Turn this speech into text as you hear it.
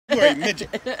You are a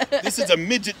midget. This is a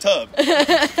midget tub.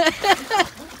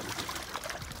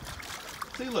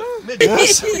 See, look, midget.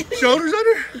 Yes. Shoulders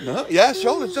under? No, yeah,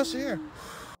 shoulders just here.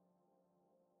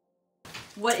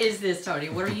 What is this, Tony?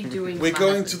 What are you doing? We're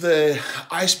going to the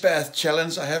ice bath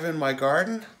challenge I have in my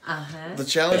garden. The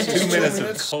challenge is 2 minutes.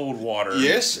 It's cold water.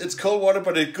 Yes, it's cold water,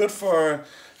 but it's good for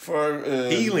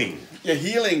healing. Yeah,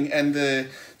 healing and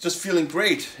just feeling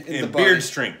great in the body. Beard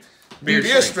strength. Beard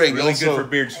strength. Really also. good for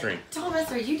beard strength.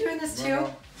 Thomas, are you doing this too?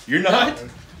 No. You're not?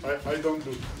 I don't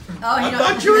do it. Oh, you I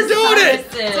thought you were doing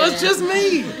it. So it's just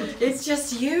me. It's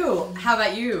just you. How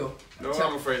about you? No,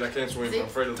 I'm afraid I can't swim. I'm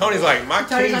afraid of Tony's like, my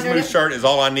Tony's King's under Moose it. shirt is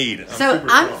all I need.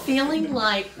 I'm feeling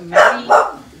like maybe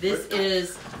this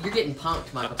is you're getting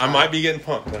punked, Michael Todd. I might be getting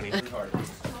punked, Tony.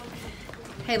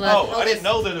 Hey, love. Oh, I didn't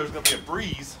know that there was going to be a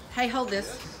breeze. Hey, hold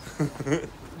this.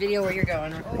 Video where you're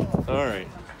going. All right.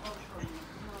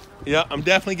 Yeah, I'm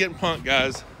definitely getting punked,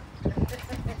 guys.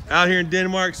 Out here in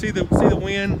Denmark, see the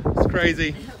wind? It's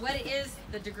crazy. What is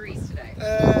the degrees today?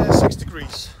 6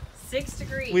 degrees. 6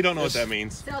 degrees. We don't know what that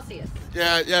means. Celsius.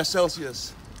 Yeah,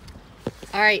 Celsius.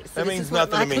 All right. So That this means is what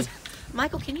nothing to me.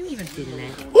 Michael, can you even fit in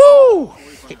that? Woo!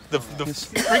 The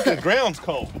freaking ground's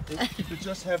cold. You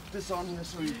just have this on here,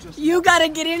 so you just... You gotta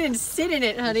get in and sit in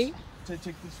it, honey. Take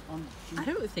this on. I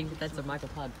don't think that that's a Michael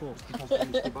Todd pool.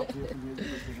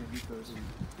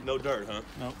 No dirt, huh?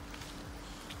 No.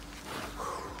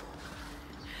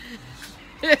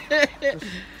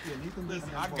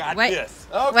 Listen, I got Wait. this.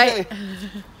 Okay. Wait.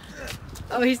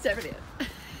 Oh, he's stepping in.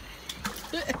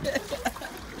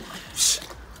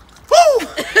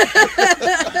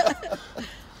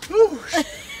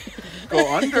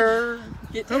 Go under.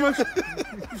 How much?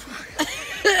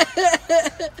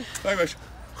 How much?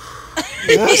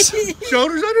 Yes.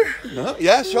 Shoulders under? No,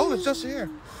 yeah, shoulders just here.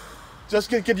 Just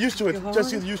get used to it.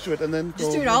 Just get used to it, and then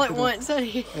Just go do it all at into the- once,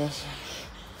 honey. Yes.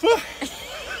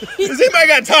 Does anybody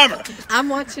got a timer? I'm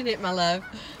watching it, my love.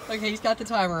 Okay, he's got the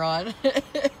timer on.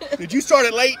 Did you start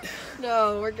it late?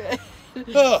 No, we're good.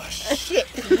 Oh, shit.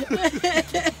 Are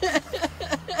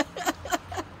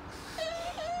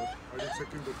you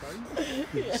checking the time?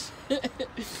 Yes.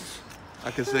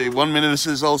 I can say 1 minute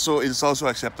is also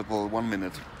acceptable. 1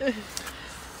 minute.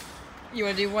 You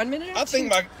want to do 1 minute? Or I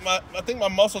think two? I think my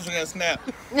muscles are gonna snap.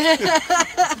 In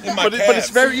my But it's calves.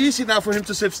 very easy now for him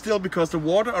to sit still because the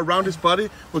water around his body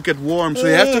will get warm, so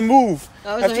he has to move.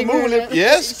 Oh, have so to he move a moved little. it.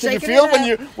 Yes, can you Shaking feel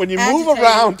it when you move Agitating.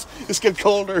 around, it's get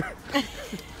colder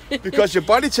because your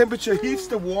body temperature heats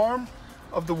the warm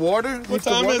of the water. What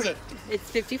time is it? It's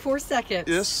 54 seconds.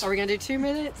 Yes. Are we going to do 2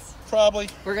 minutes? Probably.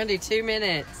 We're going to do 2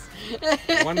 minutes.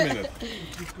 1 minute.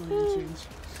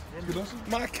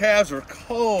 My calves are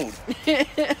cold.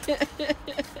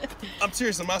 I'm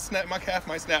serious. My calf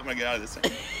might snap when I get out of this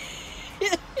thing.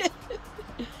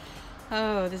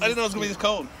 Oh, this I is didn't know it was gonna be this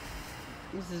cold.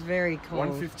 This is very cold.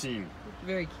 1:15.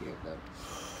 Very cute, though.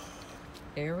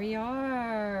 There we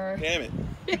are. Damn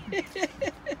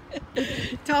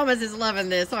it. Thomas is loving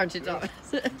this, aren't you, Thomas?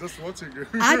 Just watching you.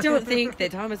 I don't think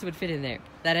that Thomas would fit in there.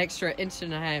 That extra inch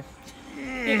and a half.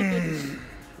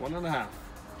 1.5.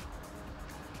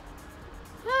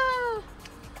 Ah.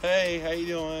 Hey, how you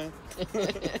doing?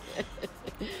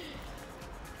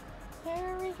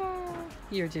 There we go.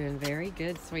 You're doing very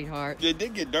good, sweetheart. It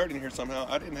did get dirt in here somehow.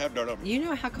 I didn't have dirt over. You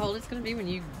know how cold it's going to be when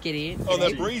you get in? Oh,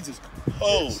 that breeze is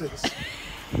cold.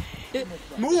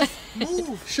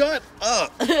 Move. Shut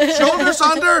up.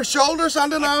 Shoulders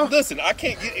under now. Listen, I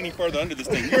can't get any further under this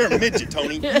thing. You're a midget,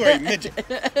 Tony. You are a midget.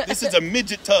 This is a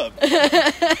midget tub.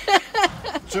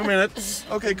 2 minutes.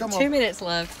 Okay, come on. 2 minutes,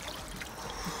 love.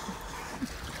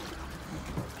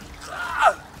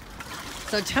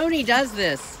 So Tony does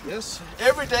this Yes,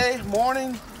 every day,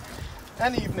 morning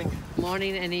and evening.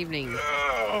 morning and evening.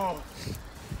 Oh.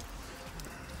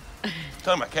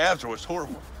 Tell my calves are what's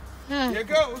horrible. Here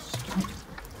goes.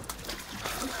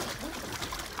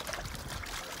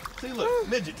 See, look,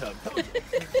 midget tub.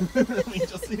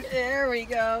 Just see it. There we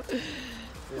go.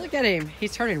 Look at him.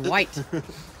 He's turning white.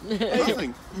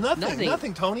 Nothing.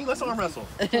 Nothing, Tony. Let's arm wrestle.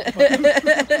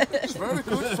 It's very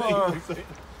good for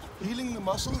healing the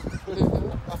muscle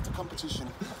after competition.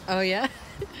 Oh, yeah?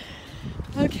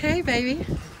 Okay, baby.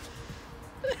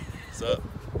 What's up?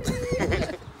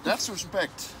 That's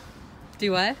respect.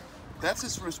 Do what? That's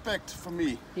his respect for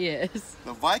me. Yes.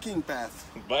 The Viking bath.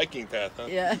 Viking path, huh?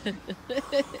 Yeah.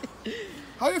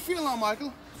 How you feel now,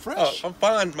 Michael? Oh, Fresh? I'm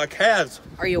fine. My calves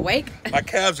Are you awake? are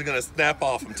gonna snap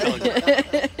off, I'm telling you.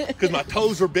 Because my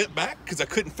toes were bent back because I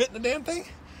couldn't fit in the damn thing.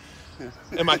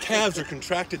 And my calves are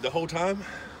contracted the whole time.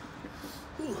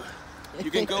 Whew.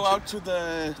 You can go out to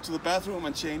the bathroom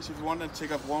and change if you want to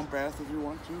take a warm bath if you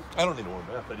want to. I don't need a warm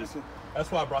bath.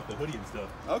 That's why I brought the hoodie and stuff.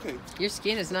 Okay. Your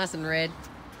skin is nice and red.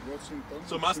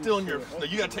 So am I still in your? No,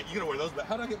 you gotta wear those back.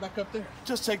 How do I get back up there?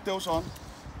 Just take those on.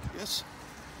 Yes.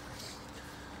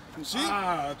 You see?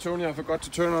 Ah, Tony, I forgot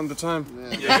to turn on the time.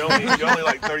 Yeah, you only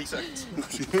like 30 seconds.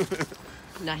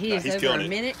 Now he's over a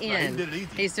minute in. He did it easy.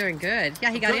 He's doing good.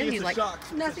 Yeah, he got in. He's like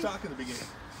nothing. nothing. Shock in the beginning.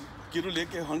 Giver du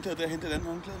lægge håndklædet der, hente et andet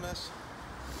håndklæde, Mads?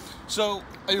 So,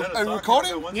 are you Sock?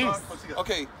 recording? One Yes. sock? What's he got?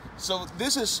 Okay, so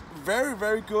this is very,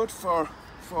 very good for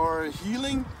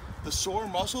healing the sore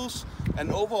muscles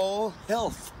and overall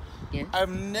health. Yeah.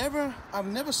 I'm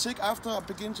never sick after I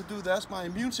begin to do that. My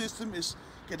immune system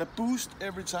get a boost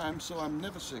every time, so I'm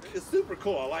never sick. It's super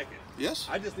cool. I like it. Yes?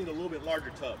 I just need a little bit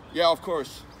larger tub. Yeah, of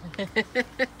course.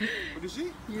 What you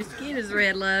see? Your skin is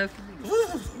red, love.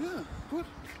 Yeah, good.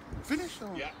 Finish?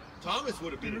 Or? Yeah, Thomas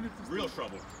would have been in real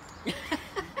trouble.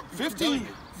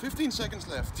 15 seconds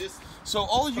left. Just So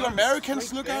all you Thomas, Americans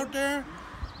straight look down. out there,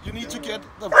 you need to get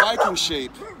the Viking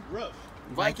shape. rough.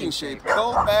 Viking shape.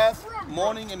 Cold bath,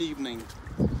 morning and evening.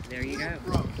 There you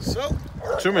go. So,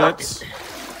 2 minutes.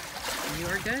 You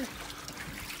are good.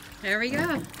 There we go. All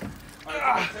right,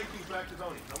 I'm gonna take these back to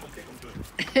Tony. I'm gonna kick them to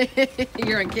him.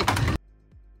 You're on kick.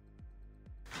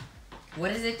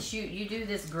 What is it you do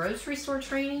this grocery store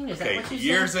training? Is that Okay, what you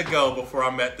years said? ago, before I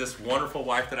met this wonderful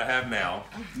wife that I have now,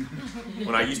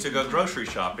 when I used to go grocery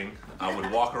shopping, I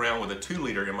would walk around with a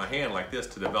 2-liter in my hand like this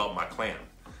to develop my clamp.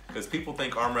 Because people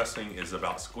think arm wrestling is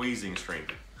about squeezing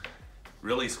strength.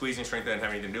 Really, squeezing strength doesn't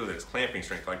have anything to do with it. It's clamping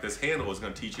strength. Like this handle is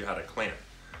going to teach you how to clamp.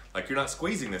 Like you're not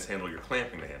squeezing this handle, you're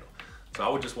clamping the handle. So I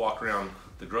would just walk around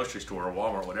the grocery store or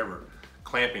Walmart, whatever,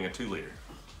 clamping a 2-liter.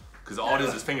 Because all it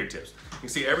is fingertips. You can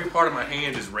see every part of my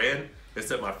hand is red,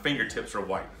 except my fingertips are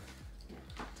white.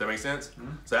 Does that make sense?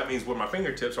 So that means where my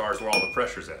fingertips are is where all the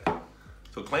pressure's at.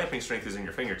 So clamping strength is in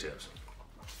your fingertips.